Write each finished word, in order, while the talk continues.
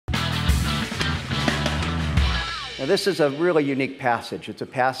Now, this is a really unique passage. It's a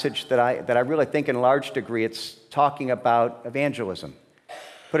passage that I really think in large degree it's talking about evangelism.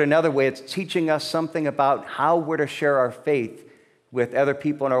 Put another way, it's teaching us something about how we're to share our faith with other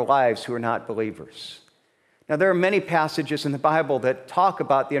people in our lives who are not believers. Now, there are many passages in the Bible that talk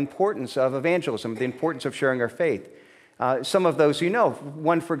about the importance of evangelism, the importance of sharing our faith. Some of those you know.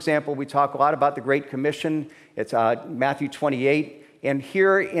 One, for example, we talk a lot about the Great Commission. It's Matthew 28. And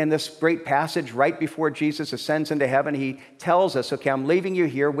here in this great passage, right before Jesus ascends into heaven, he tells us, okay, I'm leaving you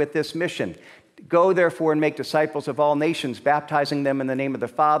here with this mission. Go, therefore, and make disciples of all nations, baptizing them in the name of the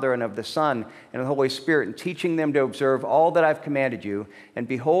Father and of the Son and of the Holy Spirit, and teaching them to observe all that I've commanded you. And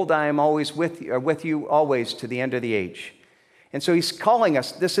behold, I am always with you always to the end of the age. And so he's calling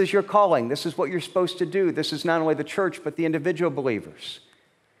us. This is your calling. This is what you're supposed to do. This is not only the church, but the individual believers.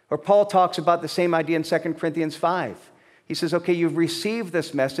 Or Paul talks about the same idea in 2 Corinthians 5. He says, okay, you've received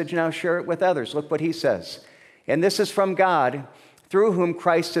this message, now share it with others. Look what he says. And this is from God, through whom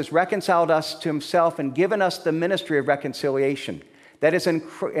Christ has reconciled us to himself and given us the ministry of reconciliation. That is, in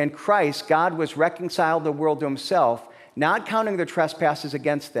Christ, God was reconciled the world to himself, not counting their trespasses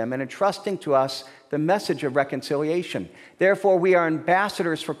against them, and entrusting to us the message of reconciliation. Therefore, we are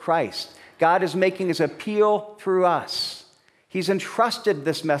ambassadors for Christ. God is making his appeal through us. He's entrusted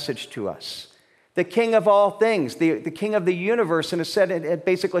this message to us. The King of all things, the King of the universe, and it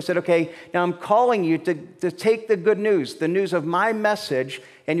basically said, okay, now I'm calling you to take the good news, the news of my message,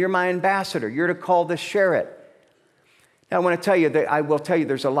 and you're my ambassador. You're to call to share it. Now, I will tell you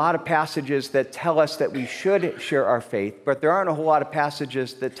there's a lot of passages that tell us that we should share our faith, but there aren't a whole lot of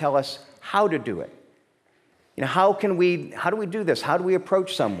passages that tell us how to do it. You know, how do we do this? How do we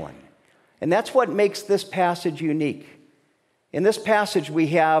approach someone? And that's what makes this passage unique. In this passage, we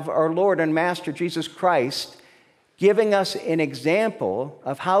have our Lord and Master, Jesus Christ, giving us an example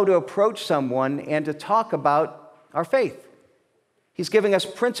of how to approach someone and to talk about our faith. He's giving us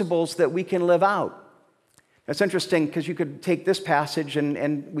principles that we can live out. It's interesting because you could take this passage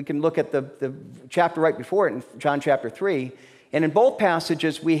and we can look at the chapter right before it in John chapter 3. And in both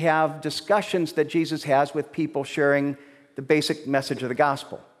passages, we have discussions that Jesus has with people sharing the basic message of the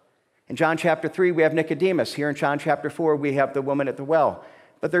gospel. In John chapter 3, we have Nicodemus. Here in John chapter 4, we have the woman at the well.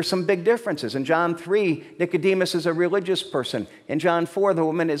 But there's some big differences. In John 3, Nicodemus is a religious person. In John 4, the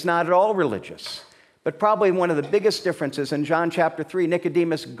woman is not at all religious. But probably one of the biggest differences in John chapter 3,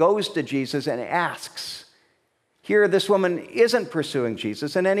 Nicodemus goes to Jesus and asks. Here, this woman isn't pursuing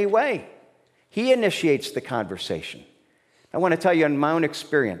Jesus in any way. He initiates the conversation. I want to tell you, in my own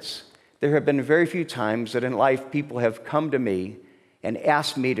experience, there have been very few times that in life people have come to me and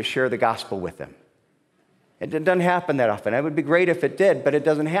asked me to share the gospel with them. It doesn't happen that often. It would be great if it did, but it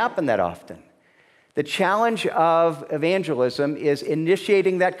doesn't happen that often. The challenge of evangelism is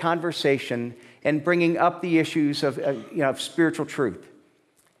initiating that conversation and bringing up the issues of spiritual truth.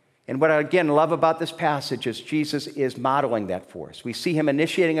 And what I, again, love about this passage is Jesus is modeling that for us. We see him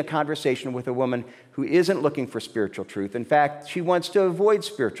initiating a conversation with a woman who isn't looking for spiritual truth. In fact, she wants to avoid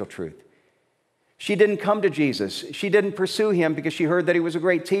spiritual truth. She didn't come to Jesus. She didn't pursue him because she heard that he was a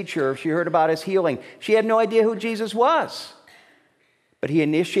great teacher. She heard about his healing. She had no idea who Jesus was. But he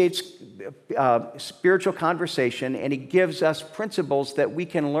initiates spiritual conversation, and he gives us principles that we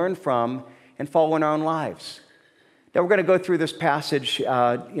can learn from and follow in our own lives. Now, we're going to go through this passage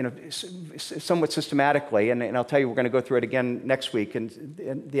somewhat systematically, and I'll tell you we're going to go through it again next week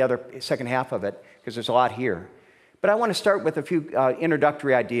and the other second half of it, because there's a lot here. But I want to start with a few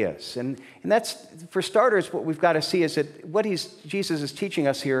introductory ideas. And that's, for starters, what we've got to see is that what Jesus is teaching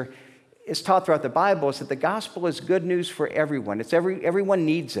us here is taught throughout the Bible is that the gospel is good news for everyone. Everyone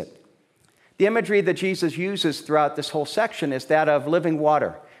needs it. The imagery that Jesus uses throughout this whole section is that of living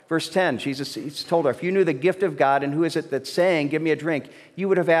water. Verse 10, he's told her, if you knew the gift of God and who is it that's saying, give me a drink, you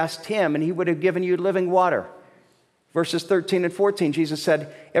would have asked him and he would have given you living water. Verses 13 and 14, Jesus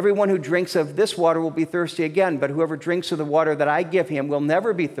said, everyone who drinks of this water will be thirsty again, but whoever drinks of the water that I give him will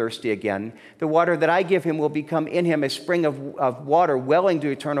never be thirsty again. The water that I give him will become in him a spring of water welling to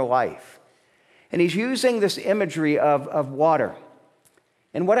eternal life. And he's using this imagery of water.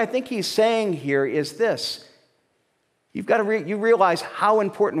 And what I think he's saying here is this. You realize how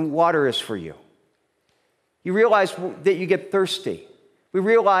important water is for you. You realize that you get thirsty. We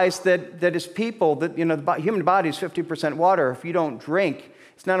realize that as people, that the human body is 50% water. If you don't drink,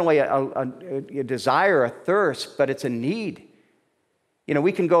 it's not only a desire, a thirst, but it's a need.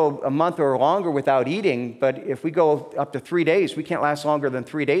 We can go a month or longer without eating, but if we go up to 3 days, we can't last longer than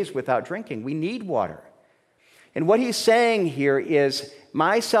 3 days without drinking. We need water. And what he's saying here is,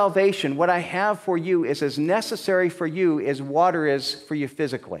 my salvation, what I have for you, is as necessary for you as water is for you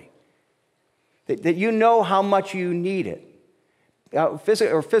physically. that you know how much you need it,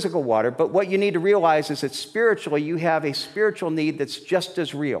 physical water, but what you need to realize is that spiritually you have a spiritual need that's just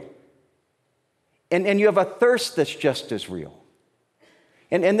as real. And you have a thirst that's just as real.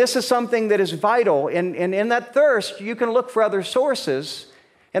 And this is something that is vital. And in that thirst, you can look for other sources.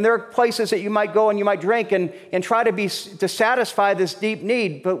 And there are places that you might go and you might drink and try to satisfy this deep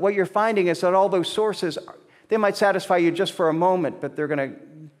need. But what you're finding is that all those sources, they might satisfy you just for a moment, but they're going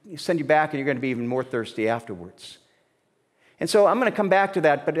to send you back and you're going to be even more thirsty afterwards. And so I'm going to come back to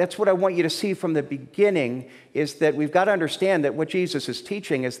that, but that's what I want you to see from the beginning, is that we've got to understand that what Jesus is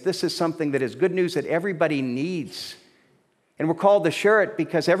teaching is this is something that is good news that everybody needs. And we're called to share it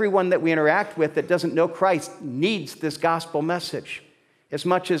because everyone that we interact with that doesn't know Christ needs this gospel message as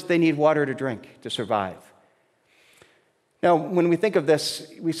much as they need water to drink to survive. Now, when we think of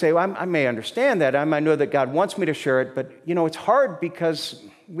this, we say, well, I may understand that. I might know that God wants me to share it, but, it's hard because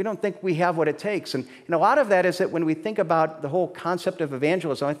we don't think we have what it takes. And a lot of that is that when we think about the whole concept of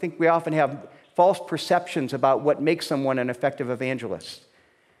evangelism, I think we often have false perceptions about what makes someone an effective evangelist.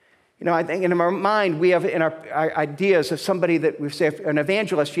 I think in our mind, we have in our ideas of somebody that we say, an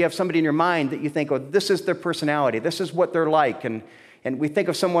evangelist, you have somebody in your mind that you think, oh, this is their personality, this is what they're like. And we think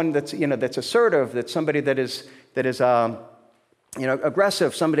of someone that's, that's assertive, that's somebody that is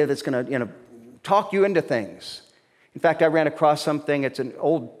aggressive, somebody that's going to, talk you into things. In fact, I ran across something, it's an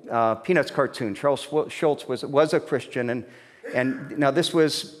old Peanuts cartoon. Charles Schulz was a Christian, and now this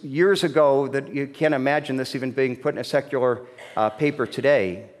was years ago, that you can't imagine this even being put in a secular paper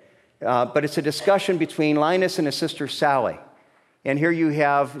today. But it's a discussion between Linus and his sister Sally. And here you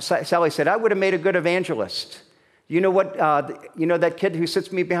have, Sally said, I would have made a good evangelist. You know what, that kid who sits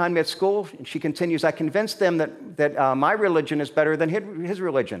behind me at school? And she continues, I convinced them that my religion is better than his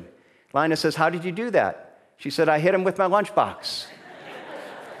religion. Linus says, how did you do that? She said, I hit him with my lunchbox.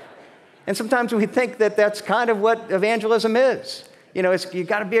 And sometimes we think that that's kind of what evangelism is. You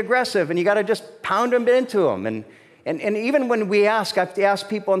got to be aggressive and you got to just pound them into them. And even when we ask, I have to ask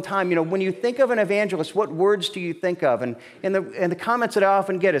people in time, when you think of an evangelist, what words do you think of? And the comments that I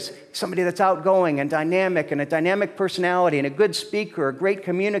often get is somebody that's outgoing and a dynamic personality and a good speaker, a great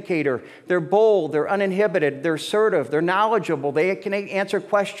communicator. They're bold, they're uninhibited, they're assertive, they're knowledgeable, they can answer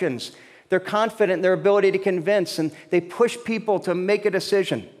questions. They're confident in their ability to convince, and they push people to make a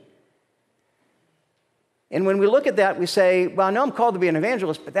decision. And when we look at that, we say, well, I know I'm called to be an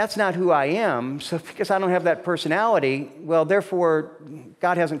evangelist, but that's not who I am. So because I don't have that personality, well, therefore,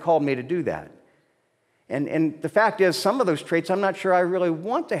 God hasn't called me to do that. And the fact is, some of those traits I'm not sure I really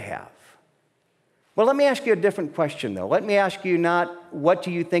want to have. Well, let me ask you a different question, though. Let me ask you not, what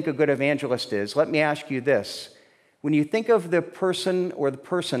do you think a good evangelist is? Let me ask you this. When you think of the person or the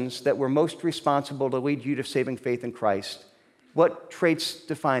persons that were most responsible to lead you to saving faith in Christ, what traits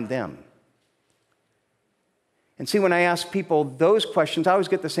define them? And see, when I ask people those questions, I always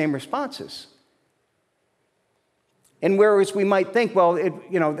get the same responses. And whereas we might think, well,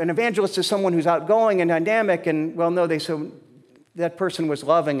 an evangelist is someone who's outgoing and dynamic, and well, no, that person was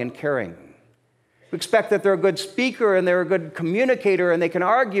loving and caring. We expect that they're a good speaker and they're a good communicator and they can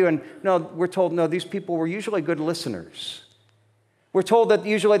argue, and no, we're told, no, these people were usually good listeners. We're told that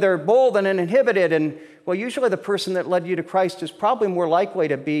usually they're bold and uninhibited, and well, usually the person that led you to Christ is probably more likely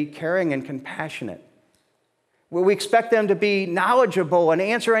to be caring and compassionate. Well, we expect them to be knowledgeable and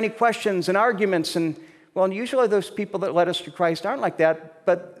answer any questions and arguments, and well, usually those people that led us to Christ aren't like that,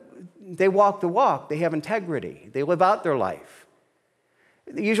 but they walk the walk, they have integrity, they live out their life.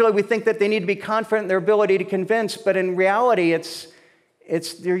 Usually we think that they need to be confident in their ability to convince, but in reality,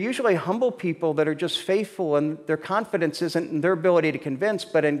 they're usually humble people that are just faithful, and their confidence isn't in their ability to convince,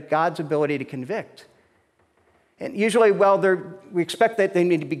 but in God's ability to convict. And usually, well, we expect that they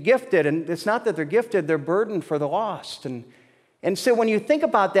need to be gifted, and it's not that they're gifted, they're burdened for the lost. And so when you think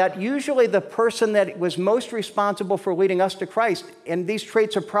about that, usually the person that was most responsible for leading us to Christ, and these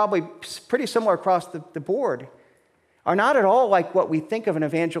traits are probably pretty similar across the board, are not at all like what we think of an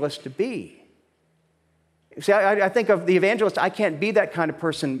evangelist to be. See, I think of the evangelist, I can't be that kind of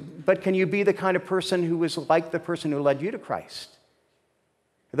person, but can you be the kind of person who is like the person who led you to Christ?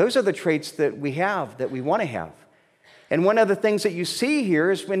 Those are the traits that we have, that we want to have. And one of the things that you see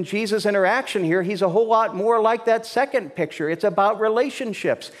here is when Jesus' interaction here, he's a whole lot more like that second picture. It's about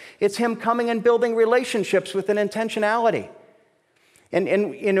relationships. It's him coming and building relationships with an intentionality.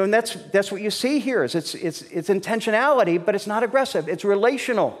 And that's what you see here is it's intentionality, but it's not aggressive. It's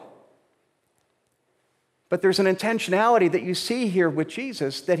relational. But there's an intentionality that you see here with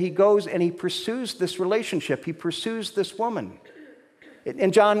Jesus, that he goes and he pursues this relationship. He pursues this woman.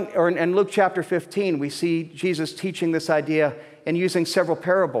 In Luke chapter 15, we see Jesus teaching this idea and using several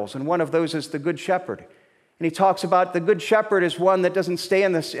parables, and one of those is the Good Shepherd. And he talks about the Good Shepherd is one that doesn't stay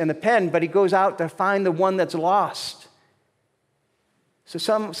in the pen, but he goes out to find the one that's lost. So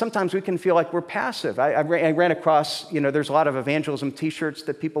sometimes we can feel like we're passive. I ran across, there's a lot of evangelism T-shirts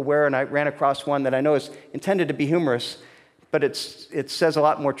that people wear, and I ran across one that I know is intended to be humorous, but it says a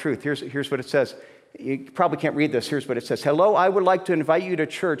lot more truth. Here's what it says. You probably can't read this. Here's what it says. Hello, I would like to invite you to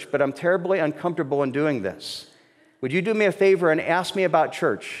church, but I'm terribly uncomfortable in doing this. Would you do me a favor and ask me about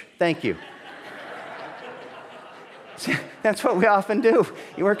church? Thank you. That's what we often do.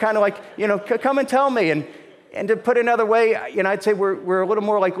 We're kind of like, come and tell me. And to put another way, I'd say we're a little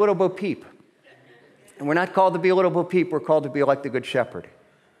more like Little Bo Peep. And we're not called to be a Little Bo Peep. We're called to be like the Good Shepherd.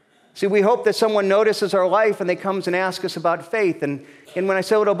 See, we hope that someone notices our life and they comes and ask us about faith. And when I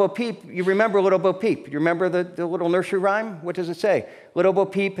say Little Bo Peep, you remember Little Bo Peep. You remember the little nursery rhyme? What does it say? Little Bo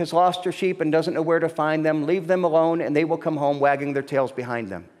Peep has lost her sheep and doesn't know where to find them. Leave them alone and they will come home wagging their tails behind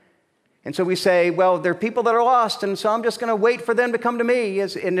them. And so we say, well, there are people that are lost, and so I'm just going to wait for them to come to me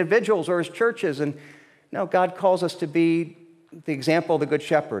as individuals or as churches. And no, God calls us to be the example of the Good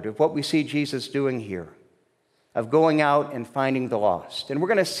Shepherd, of what we see Jesus doing here, of going out and finding the lost. And we're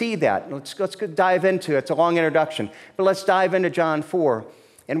going to see that. Let's dive into it. It's a long introduction, but let's dive into John 4.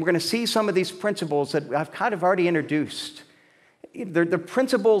 And we're going to see some of these principles that I've kind of already introduced. They're the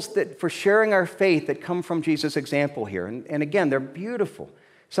principles that for sharing our faith that come from Jesus' example here. And again, they're beautiful.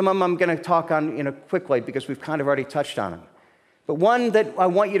 Some of them I'm going to talk on quickly because we've kind of already touched on them. But one that I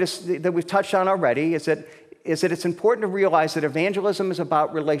want you to see, that we've touched on already is that it's important to realize that evangelism is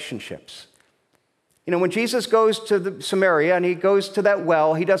about relationships. When Jesus goes to Samaria and he goes to that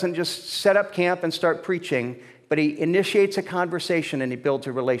well, he doesn't just set up camp and start preaching, but he initiates a conversation and he builds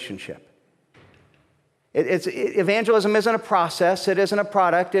a relationship. Evangelism isn't a process. It isn't a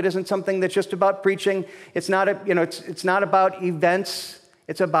product. It isn't something that's just about preaching. It's not about events.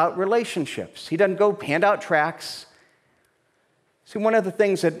 It's about relationships. He doesn't go hand out tracts. See, one of the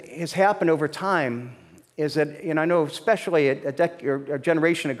things that has happened over time is that, I know especially a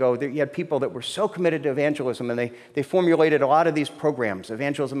generation ago, that you had people that were so committed to evangelism, and they formulated a lot of these programs,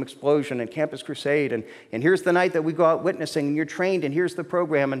 Evangelism Explosion and Campus Crusade, and here's the night that we go out witnessing, and you're trained, and here's the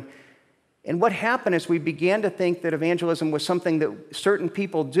program. And what happened is we began to think that evangelism was something that certain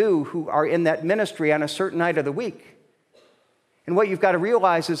people do who are in that ministry on a certain night of the week. And what you've got to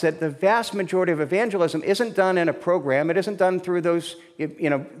realize is that the vast majority of evangelism isn't done in a program. It isn't done through those,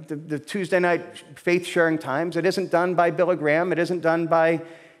 the Tuesday night faith sharing times. It isn't done by Billy Graham. It isn't done by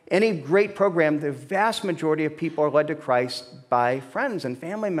any great program. The vast majority of people are led to Christ by friends and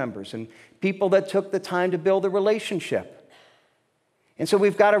family members and people that took the time to build a relationship. And so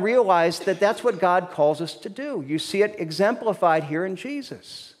we've got to realize that that's what God calls us to do. You see it exemplified here in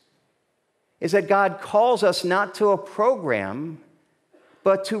Jesus. Is that God calls us not to a program,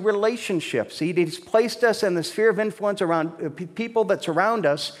 but to relationships. He's placed us in the sphere of influence around people that surround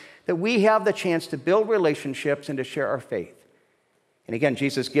us, that we have the chance to build relationships and to share our faith. And again,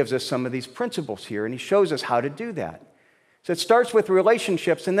 Jesus gives us some of these principles here, and he shows us how to do that. So it starts with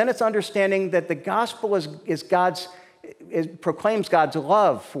relationships, and then it's understanding that the gospel proclaims God's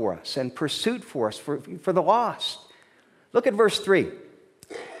love for us and pursuit for us, for the lost. Look at verse 3.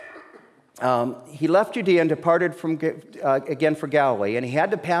 He left Judea and departed again for Galilee, and he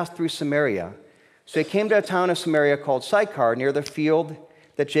had to pass through Samaria. So he came to a town of Samaria called Sychar, near the field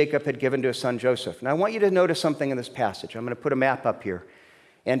that Jacob had given to his son Joseph. Now I want you to notice something in this passage. I'm going to put a map up here.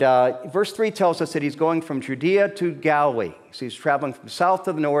 And verse 3 tells us that he's going from Judea to Galilee. So he's traveling from south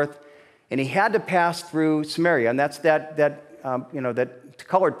to the north, and he had to pass through Samaria, and that's that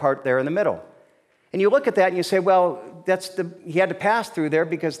colored part there in the middle. And you look at that and you say, well, he had to pass through there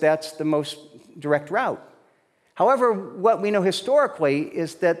because that's the most direct route. However, what we know historically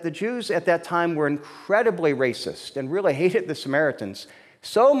is that the Jews at that time were incredibly racist and really hated the Samaritans,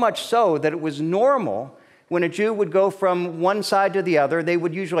 so much so that it was normal when a Jew would go from one side to the other, they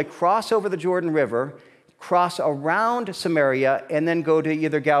would usually cross over the Jordan River, cross around Samaria, and then go to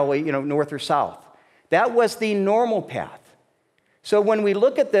either Galilee, north or south. That was the normal path. So when we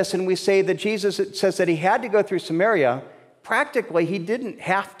look at this and we say that Jesus says that he had to go through Samaria, practically he didn't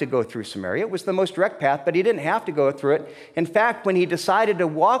have to go through Samaria. It was the most direct path, but he didn't have to go through it. In fact, when he decided to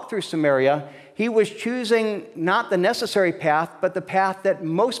walk through Samaria, he was choosing not the necessary path, but the path that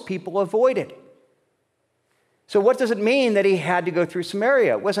most people avoided. So what does it mean that he had to go through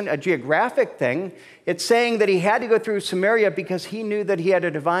Samaria? It wasn't a geographic thing. It's saying that he had to go through Samaria because he knew that he had a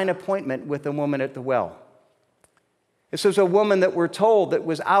divine appointment with the woman at the well. This was a woman that we're told that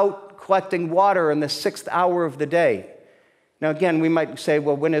was out collecting water in the 6th hour of the day. Now, again, we might say,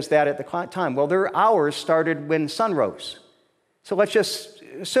 well, when is that at the time? Well, their hours started when sun rose. So let's just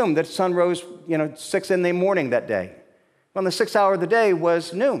assume that sun rose, 6 in the morning that day. Well, the 6th hour of the day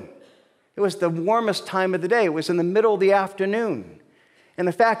was noon. It was the warmest time of the day. It was in the middle of the afternoon. And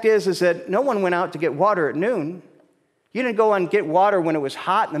the fact is that no one went out to get water at noon. You didn't go and get water when it was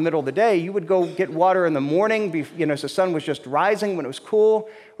hot in the middle of the day. You would go get water in the morning, as the sun was just rising when it was cool,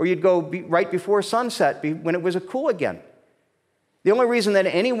 or you'd go right before sunset when it was cool again. The only reason that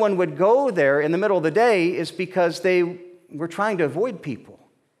anyone would go there in the middle of the day is because they were trying to avoid people.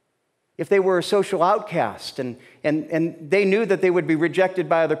 If they were a social outcast and they knew that they would be rejected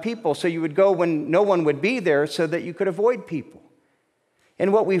by other people, so you would go when no one would be there so that you could avoid people.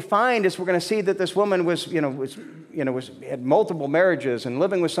 And what we find is we're going to see that this woman had multiple marriages and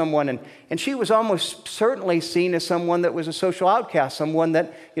living with someone, and she was almost certainly seen as someone that was a social outcast, someone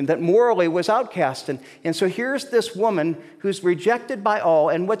that morally was outcast. And so here's this woman who's rejected by all,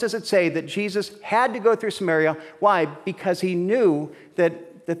 and what does it say? That Jesus had to go through Samaria. Why? Because he knew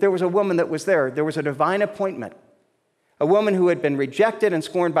that there was a woman that was there. There was a divine appointment. A woman who had been rejected and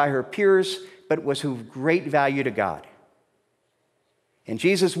scorned by her peers, but was of great value to God. And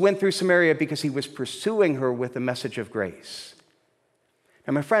Jesus went through Samaria because he was pursuing her with a message of grace.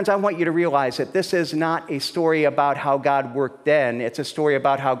 Now, my friends, I want you to realize that this is not a story about how God worked then. It's a story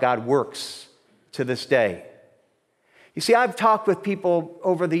about how God works to this day. You see, I've talked with people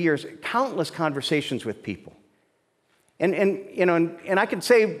over the years, countless conversations with people. And I can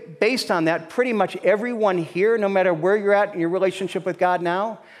say, based on that, pretty much everyone here, no matter where you're at in your relationship with God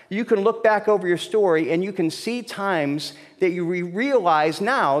now, you can look back over your story and you can see times that you realize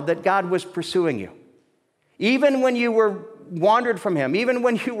now that God was pursuing you. Even when you were wandered from him, even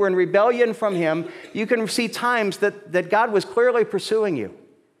when you were in rebellion from him, you can see times that God was clearly pursuing you.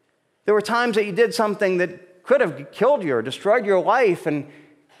 There were times that you did something that could have killed you or destroyed your life,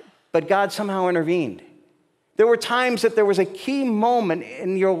 but God somehow intervened. There were times that there was a key moment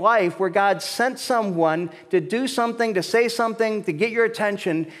in your life where God sent someone to do something, to say something, to get your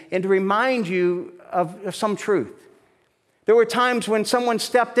attention, and to remind you of some truth. There were times when someone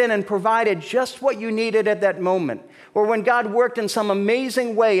stepped in and provided just what you needed at that moment, or when God worked in some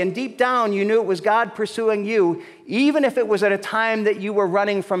amazing way, and deep down you knew it was God pursuing you, even if it was at a time that you were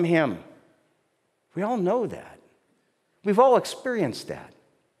running from him. We all know that. We've all experienced that.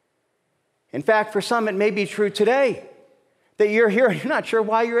 In fact, for some, it may be true today that you're here and you're not sure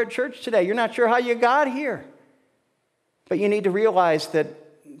why you're at church today. You're not sure how you got here. But you need to realize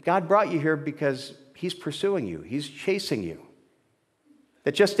that God brought you here because he's pursuing you. He's chasing you.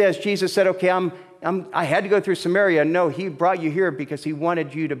 That just as Jesus said, okay, I had to go through Samaria. No, he brought you here because he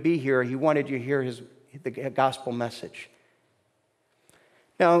wanted you to be here. He wanted you to hear the gospel message.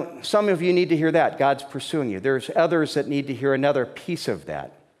 Now, some of you need to hear that. God's pursuing you. There's others that need to hear another piece of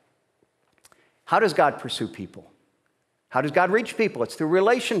that. How does God pursue people? How does God reach people? It's through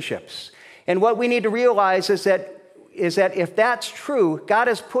relationships. And what we need to realize is that if that's true, God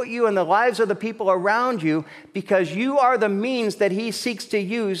has put you in the lives of the people around you because you are the means that he seeks to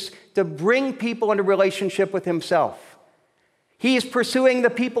use to bring people into relationship with himself. He's pursuing the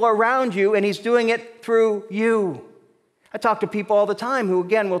people around you, and he's doing it through you. I talk to people all the time who,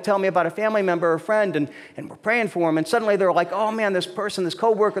 again, will tell me about a family member or a friend, and we're praying for them, and suddenly they're like, oh man, this person, this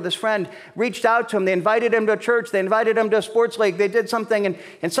coworker, this friend reached out to him. They invited him to a church. They invited him to a sports league. They did something,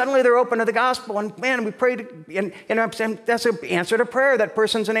 and suddenly they're open to the gospel, and man, we prayed, and that's an answer to prayer. That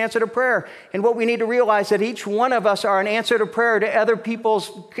person's an answer to prayer. And what we need to realize that each one of us are an answer to prayer to other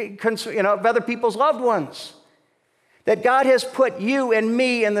people's loved ones. That God has put you and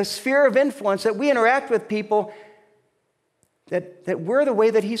me in the sphere of influence that we interact with people, that we're the way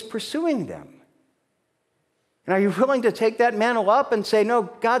that he's pursuing them. And are you willing to take that mantle up and say, no,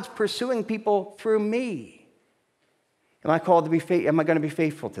 God's pursuing people through me? Am I going to be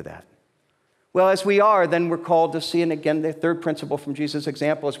faithful to that? Well, as we are, then we're called to see, and again, the third principle from Jesus'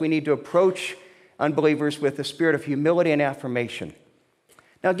 example is we need to approach unbelievers with a spirit of humility and affirmation.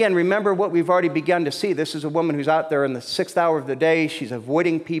 Now, again, remember what we've already begun to see. This is a woman who's out there in the 6th hour of the day. She's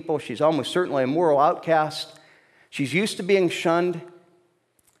avoiding people. She's almost certainly a moral outcast. She's used to being shunned.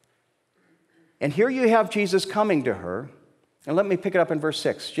 And here you have Jesus coming to her. And let me pick it up in verse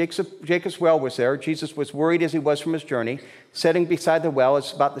 6. Jacob's well was there. Jesus was worried as he was from his journey. Sitting beside the well,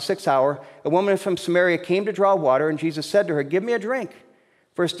 it's about the 6th hour. A woman from Samaria came to draw water, and Jesus said to her, give me a drink.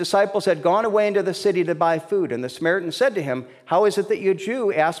 For his disciples had gone away into the city to buy food. And the Samaritan said to him, how is it that you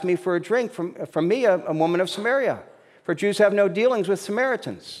Jew ask me for a drink from me, a woman of Samaria? For Jews have no dealings with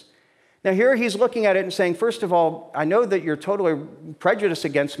Samaritans. Now here he's looking at it and saying, first of all, I know that you're totally prejudiced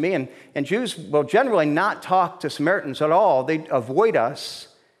against me, and Jews will generally not talk to Samaritans at all. They avoid us.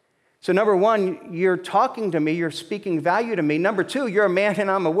 So number one, you're talking to me, you're speaking value to me. Number two, you're a man and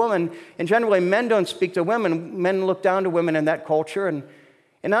I'm a woman, and generally men don't speak to women. Men look down to women in that culture. And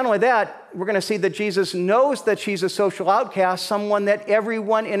not only that, we're going to see that Jesus knows that she's a social outcast, someone that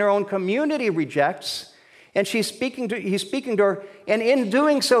everyone in her own community rejects. And he's speaking to her, and in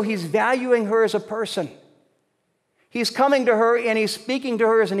doing so, he's valuing her as a person. He's coming to her, and he's speaking to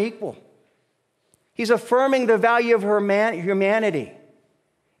her as an equal. He's affirming the value of her humanity.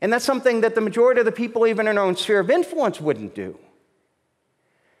 And that's something that the majority of the people, even in our own sphere of influence, wouldn't do.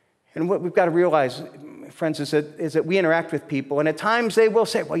 And what we've got to realize, friends, is that we interact with people, and at times they will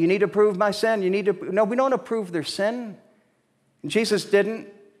say, well, you need to prove my sin. No, we don't approve their sin. And Jesus didn't.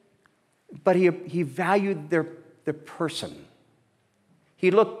 But he valued their person.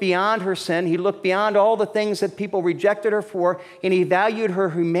 He looked beyond her sin. He looked beyond all the things that people rejected her for, and he valued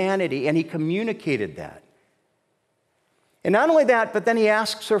her humanity, and he communicated that. And not only that, but then he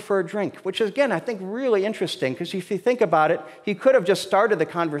asks her for a drink, which is, again, I think really interesting, because if you think about it, he could have just started the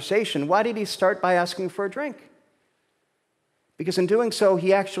conversation. Why did he start by asking for a drink? Because in doing so,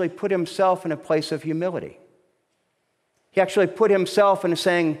 he actually put himself in a place of humility. He actually put himself in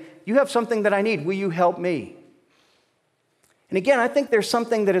saying, you have something that I need. Will you help me? And again, I think there's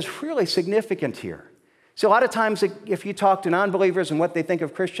something that is really significant here. So a lot of times, if you talk to non-believers and what they think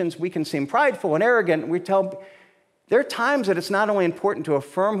of Christians, we can seem prideful and arrogant. There are times that it's not only important to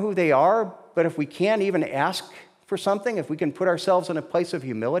affirm who they are, but if we can't even ask for something, if we can put ourselves in a place of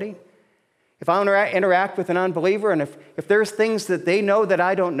humility. If I interact with an unbeliever, and if there's things that they know that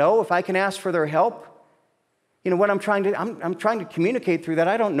I don't know, if I can ask for their help, what I'm trying to communicate through that.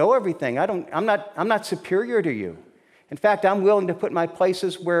 I don't know everything. I'm not superior to you. In fact, I'm willing to put my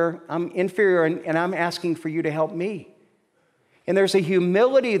places where I'm inferior, and I'm asking for you to help me. And there's a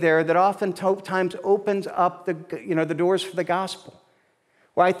humility there that oftentimes opens up the doors for the gospel.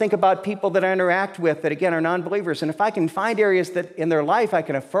 Where I think about people that I interact with that, again, are non-believers, and if I can find areas that in their life I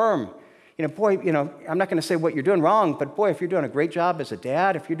can affirm, I'm not going to say what you're doing wrong, but boy, if you're doing a great job as a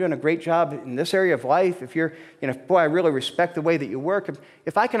dad, if you're doing a great job in this area of life, boy, I really respect the way that you work.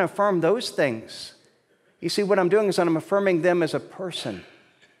 If I can affirm those things, you see, what I'm doing is I'm affirming them as a person.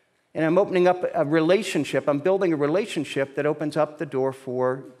 And I'm opening up a relationship. I'm building a relationship that opens up the door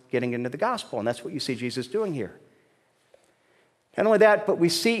for getting into the gospel. And that's what you see Jesus doing here. Not only that, but we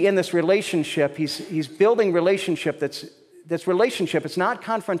see in this relationship, he's building relationship that's relationship. It's not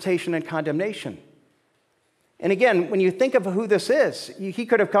confrontation and condemnation. And again, when you think of who this is, he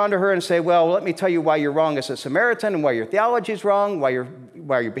could have gone to her and say, well, let me tell you why you're wrong as a Samaritan and why your theology is wrong, why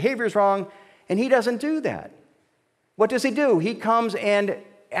your behavior is wrong. And he doesn't do that. What does he do? He comes and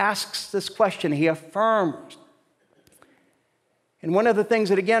asks this question. He affirms. And one of the things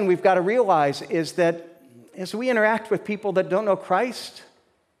that, again, we've got to realize is that as we interact with people that don't know Christ,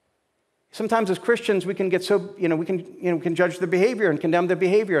 sometimes as Christians, we can get so, we can judge the behavior and condemn the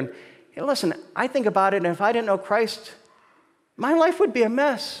behavior. And listen, I think about it, and if I didn't know Christ, my life would be a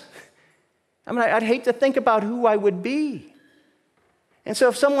mess. I'd hate to think about who I would be. And so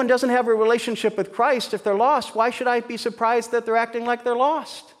if someone doesn't have a relationship with Christ, if they're lost, why should I be surprised that they're acting like they're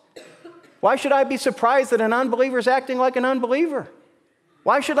lost? Why should I be surprised that an unbeliever is acting like an unbeliever?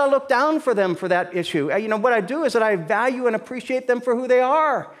 Why should I look down for them for that issue? What I do is that I value and appreciate them for who they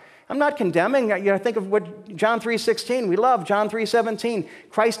are. I'm not condemning. Think of what John 3:16. We love John 3:17.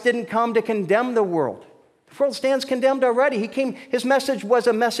 Christ didn't come to condemn the world. The world stands condemned already. His message was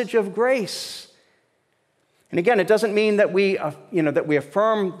a message of grace. And again, it doesn't mean that we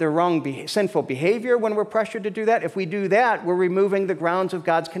affirm the wrong, sinful behavior when we're pressured to do that. If we do that, we're removing the grounds of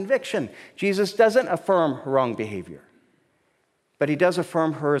God's conviction. Jesus doesn't affirm wrong behavior, but he does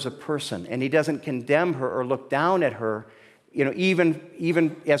affirm her as a person, and he doesn't condemn her or look down at her,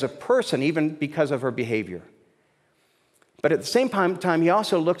 even as a person, even because of her behavior. But at the same time, he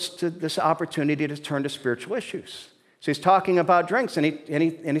also looks to this opportunity to turn to spiritual issues. So he's talking about drinks, and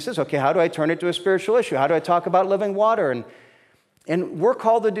he says, okay, how do I turn it to a spiritual issue? How do I talk about living water? And we're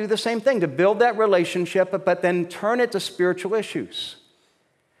called to do the same thing, to build that relationship, but then turn it to spiritual issues.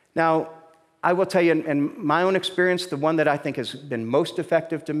 Now, I will tell you, in my own experience, the one that I think has been most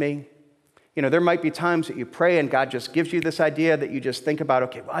effective to me, there might be times that you pray and God just gives you this idea that you just think about,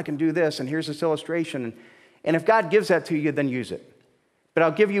 okay, well, I can do this, and here's this illustration. And if God gives that to you, then use it. But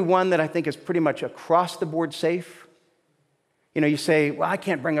I'll give you one that I think is pretty much across the board safe. You say, well, I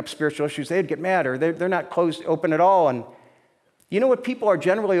can't bring up spiritual issues. They'd get mad, or they're not open at all. And you know what people are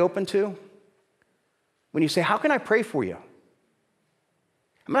generally open to? When you say, how can I pray for you?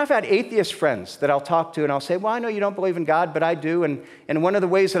 I mean, I've had atheist friends that I'll talk to, and I'll say, well, I know you don't believe in God, but I do, and one of the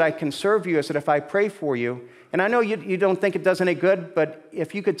ways that I can serve you is that if I pray for you, and I know you don't think it does any good, but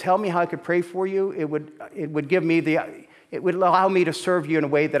if you could tell me how I could pray for you, it would allow me to serve you in a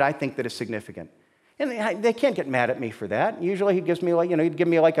way that I think that is significant. And they can't get mad at me for that. Usually he gives me he'd give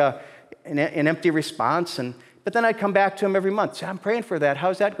me like an empty response, but then I'd come back to him every month. Say, I'm praying for that.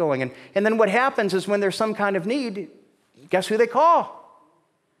 How's that going? And then what happens is when there's some kind of need, guess who they call?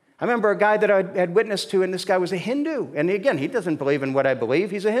 I remember a guy that I had witnessed to, and this guy was a Hindu. And again, he doesn't believe in what I believe.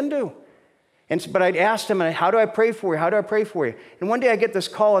 He's a Hindu. But I'd asked him, how do I pray for you? How do I pray for you? And one day I get this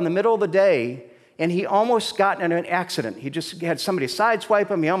call in the middle of the day, and he almost got in an accident. He just had somebody sideswipe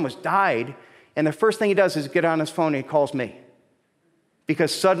him. He almost died. And the first thing he does is get on his phone, and he calls me.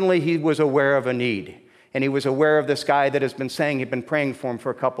 Because suddenly he was aware of a need. And he was aware of this guy that has been saying he'd been praying for him for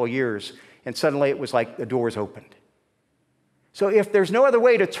a couple of years. And suddenly it was like the doors opened. So if there's no other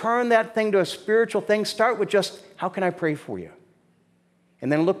way to turn that thing to a spiritual thing, start with just, how can I pray for you?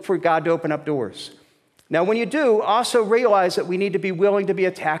 And then look for God to open up doors. Now, when you do, also realize that we need to be willing to be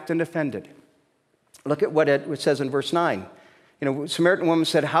attacked and defended. Look at what it says in verse 9. Samaritan woman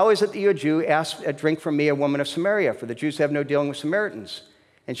said, how is it that you, a Jew, ask a drink from me, a woman of Samaria? For the Jews have no dealing with Samaritans.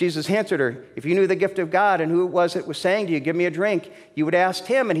 And Jesus answered her, if you knew the gift of God and who it was that was saying to you, give me a drink, you would ask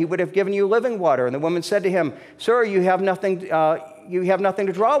him, and he would have given you living water. And the woman said to him, sir, you have nothing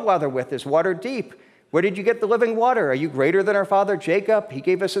to draw water with. Is water deep? Where did you get the living water? Are you greater than our father Jacob? He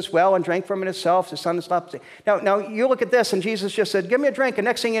gave us this well and drank from it himself. His son stopped. Now you look at this, and Jesus just said, give me a drink. And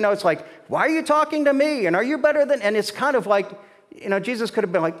next thing you know, it's like, why are you talking to me? And are you better than? And it's kind of like, Jesus could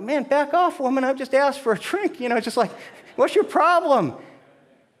have been like, man, back off, woman. I've just asked for a drink. Just like, what's your problem?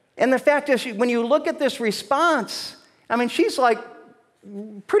 And the fact is, when you look at this response, I mean, she's like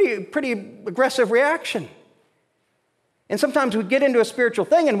pretty aggressive reaction. And sometimes we get into a spiritual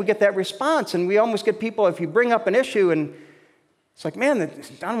thing and we get that response, and we almost get people, if you bring up an issue, and it's like, man,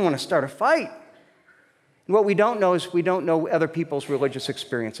 I don't want to start a fight. And what we don't know is we don't know other people's religious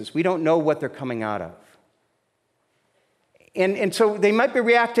experiences. We don't know what they're coming out of. And so they might be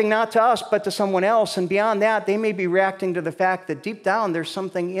reacting not to us, but to someone else. And beyond that, they may be reacting to the fact that deep down there's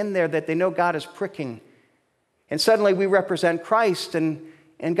something in there that they know God is pricking. And suddenly we represent Christ, and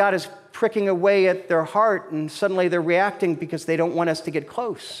God is pricking away at their heart, and suddenly they're reacting because they don't want us to get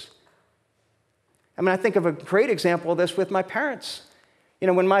close. I mean, I think of a great example of this with my parents.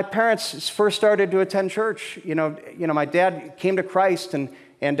 When my parents first started to attend church, my dad came to Christ, and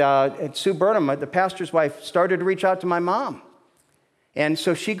Sue Burnham, the pastor's wife, started to reach out to my mom. And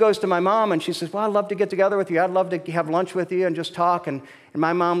so she goes to my mom, and she says, well, I'd love to get together with you. I'd love to have lunch with you and just talk. And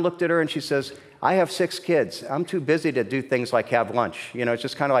my mom looked at her, and she says, I have 6 kids. I'm too busy to do things like have lunch. It's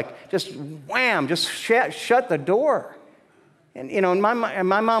just kind of like, just wham, just shut the door. And,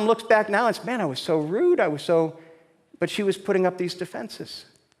 my mom looks back now and says, man, I was so rude. But she was putting up these defenses.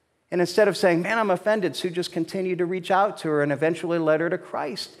 And instead of saying, man, I'm offended, Sue just continued to reach out to her and eventually led her to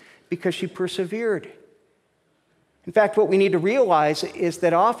Christ because she persevered. In fact, what we need to realize is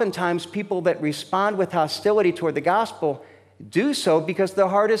that oftentimes people that respond with hostility toward the gospel do so because their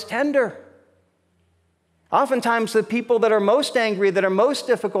heart is tender. Oftentimes the people that are most angry, that are most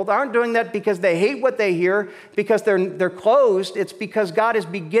difficult, aren't doing that because they hate what they hear, because they're closed. It's because God is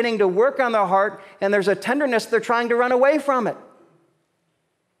beginning to work on their heart, and there's a tenderness, they're trying to run away from it.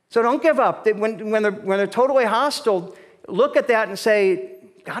 So don't give up. When they're totally hostile, look at that and say,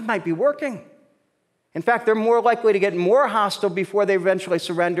 God might be working. In fact, they're more likely to get more hostile before they eventually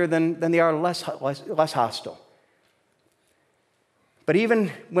surrender than they are less hostile. But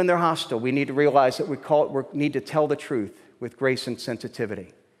even when they're hostile, we need to realize that we need to tell the truth with grace and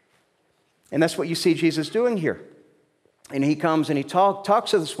sensitivity. And that's what you see Jesus doing here. And he comes and he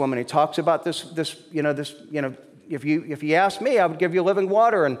talks to this woman. He talks about this. If you ask me, I would give you living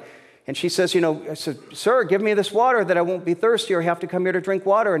water. And she says, I said, sir, give me this water that I won't be thirsty or have to come here to drink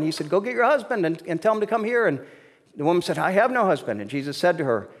water. And he said, go get your husband and tell him to come here. And the woman said, I have no husband. And Jesus said to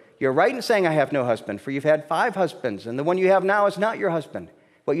her, you're right in saying I have no husband, for you've had 5 husbands, and the one you have now is not your husband.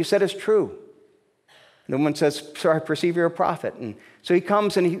 What you said is true. And the woman says, sir, I perceive you're a prophet. And so he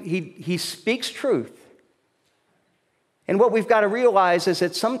comes and he speaks truth. And what we've got to realize is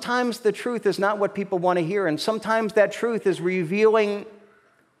that sometimes the truth is not what people want to hear, and sometimes that truth is revealing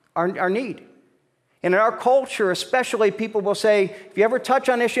our need. And in our culture, especially, people will say, if you ever touch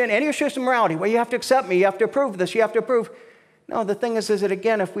on any issues of morality, well, you have to accept me, you have to approve this, you have to approve. No, the thing is that,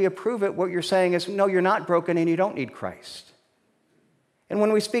 again, if we approve it, what you're saying is, no, you're not broken and you don't need Christ. And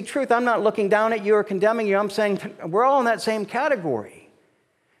when we speak truth, I'm not looking down at you or condemning you. I'm saying we're all in that same category.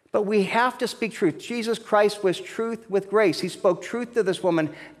 But we have to speak truth. Jesus Christ was truth with grace. He spoke truth to this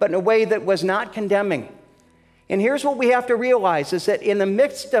woman, but in a way that was not condemning. And here's what we have to realize is that in the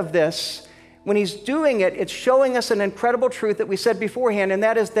midst of this, when he's doing it, it's showing us an incredible truth that we said beforehand, and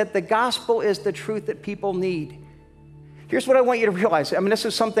that is that the gospel is the truth that people need. Here's what I want you to realize. I mean, this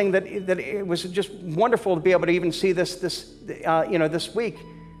is something that it was just wonderful to be able to even see this week.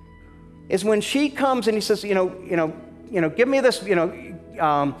 Is when she comes and he says, give me this,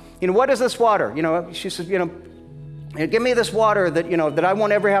 what is this water? She says, give me this water that I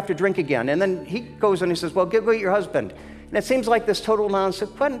won't ever have to drink again. And then he goes and he says, well, go get your husband. And it seems like this total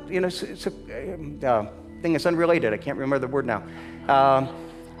non-sequitur, thing is unrelated. I can't remember the word now.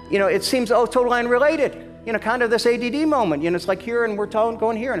 It seems totally unrelated. Kind of this ADD moment. It's like here and we're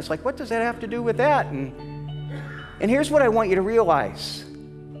going here. And it's like, what does that have to do with that? And here's what I want you to realize.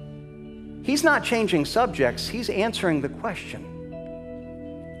 He's not changing subjects. He's answering the question.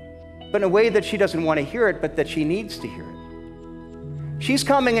 But in a way that she doesn't want to hear it, but that she needs to hear it. She's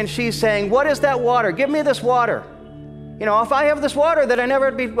coming and she's saying, what is that water? Give me this water. If I have this water that I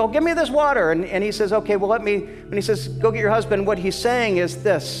never be, well, give me this water. And he says, okay, well, when he says, go get your husband, what he's saying is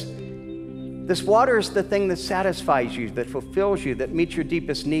this. This water is the thing that satisfies you, that fulfills you, that meets your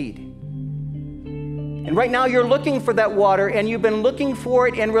deepest need. And right now you're looking for that water, and you've been looking for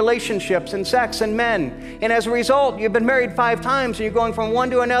it in relationships and sex and men. And as a result, you've been married 5 times, and you're going from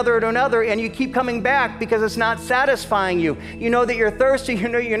one to another, and you keep coming back because it's not satisfying you. You know that you're thirsty,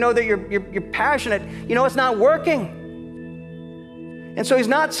 you know that you're passionate, it's not working. And so he's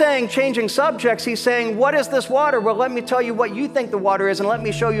not saying changing subjects, he's saying, what is this water? Well, let me tell you what you think the water is, and let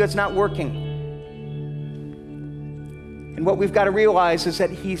me show you it's not working. And what we've got to realize is that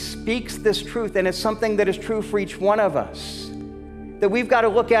he speaks this truth, and it's something that is true for each one of us. That we've got to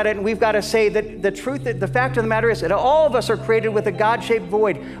look at it and we've got to say that the truth, the fact of the matter is that all of us are created with a God-shaped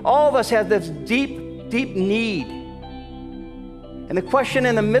void. All of us have this deep, deep need. And the question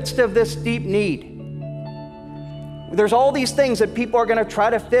in the midst of this deep need, there's all these things that people are going to try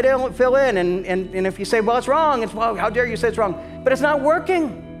to fill in. And if you say, well, it's wrong, well, how dare you say it's wrong? But it's not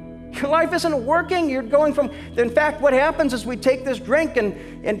working. Your life isn't working. You're going from, in fact, what happens is we take this drink and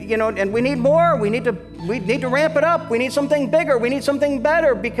we need more. We need to ramp it up. We need something bigger. We need something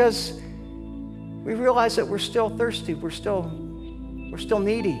better because we realize that we're still thirsty. We're still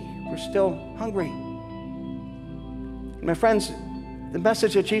needy. We're still hungry. My friends, the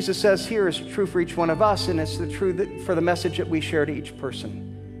message that Jesus says here is true for each one of us, and it's the truth for the message that we share to each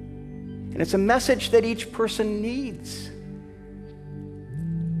person. And it's a message that each person needs.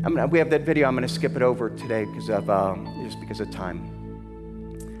 We have that video. I'm going to skip it over today because of time.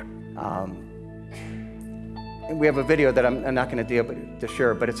 And we have a video that I'm not going to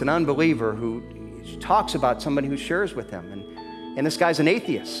share, but it's an unbeliever who talks about somebody who shares with him. And this guy's an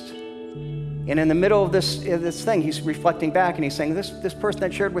atheist. And in the middle of this thing, he's reflecting back and he's saying, this person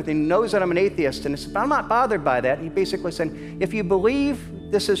that shared with me knows that I'm an atheist. And I'm not bothered by that. He basically said, if you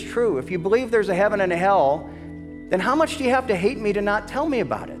believe this is true, if you believe there's a heaven and a hell, then how much do you have to hate me to not tell me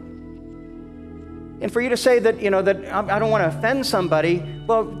about it? And for you to say that, that I don't want to offend somebody,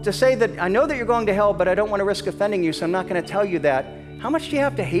 well, to say that I know that you're going to hell, but I don't want to risk offending you, so I'm not going to tell you that. How much do you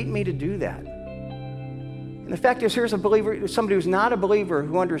have to hate me to do that? And the fact is, here's a believer, somebody who's not a believer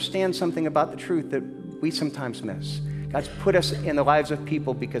who understands something about the truth that we sometimes miss. God's put us in the lives of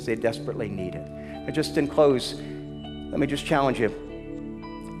people because they desperately need it. But just in close, let me just challenge you.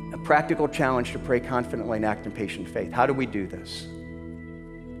 A practical challenge to pray confidently and act in patient faith. How do we do this?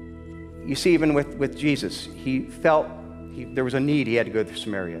 You see, even with Jesus, he felt there was a need. He had to go through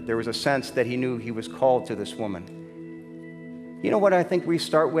Samaria. There was a sense that he knew he was called to this woman. You know what I think we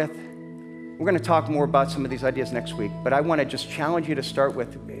start with? We're going to talk more about some of these ideas next week, but I want to just challenge you to start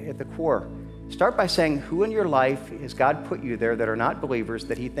with, at the core, start by saying, who in your life has God put you there that are not believers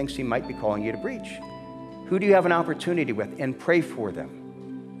that he thinks he might be calling you to reach? Who do you have an opportunity with? And pray for them.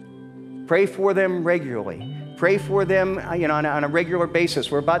 Pray for them regularly. Pray for them on a regular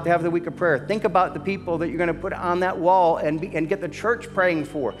basis. We're about to have the week of prayer. Think about the people that you're going to put on that wall and get the church praying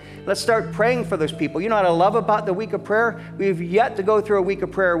for. Let's start praying for those people. You know what I love about the week of prayer? We've yet to go through a week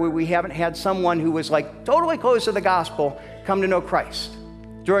of prayer where we haven't had someone who was like totally close to the gospel come to know Christ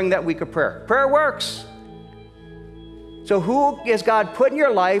during that week of prayer. Prayer works. So who is God put in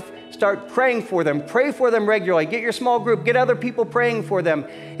your life? Start praying for them. Pray for them regularly. Get your small group. Get other people praying for them.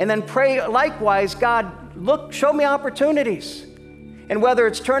 And then pray likewise, God, show me opportunities. And whether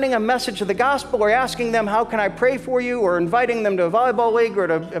it's turning a message of the gospel or asking them, how can I pray for you? Or inviting them to a volleyball league or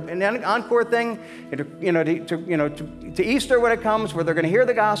to an encore thing, to Easter when it comes where they're going to hear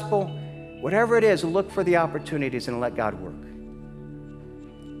the gospel. Whatever it is, look for the opportunities and let God work.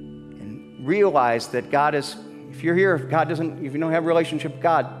 realize that God is, if you're here, if you don't have a relationship with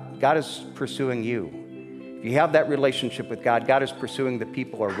God, God is pursuing you. If you have that relationship with God, God is pursuing the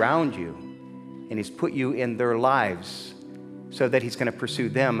people around you, and He's put you in their lives so that He's going to pursue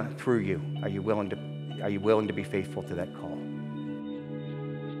them through you. Are you willing to be faithful to that call?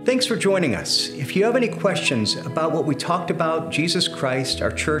 Thanks for joining us. If you have any questions about what we talked about, Jesus Christ,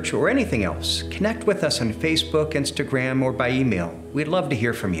 our church, or anything else, connect with us on Facebook, Instagram, or by email. We'd love to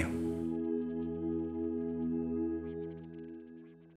hear from you.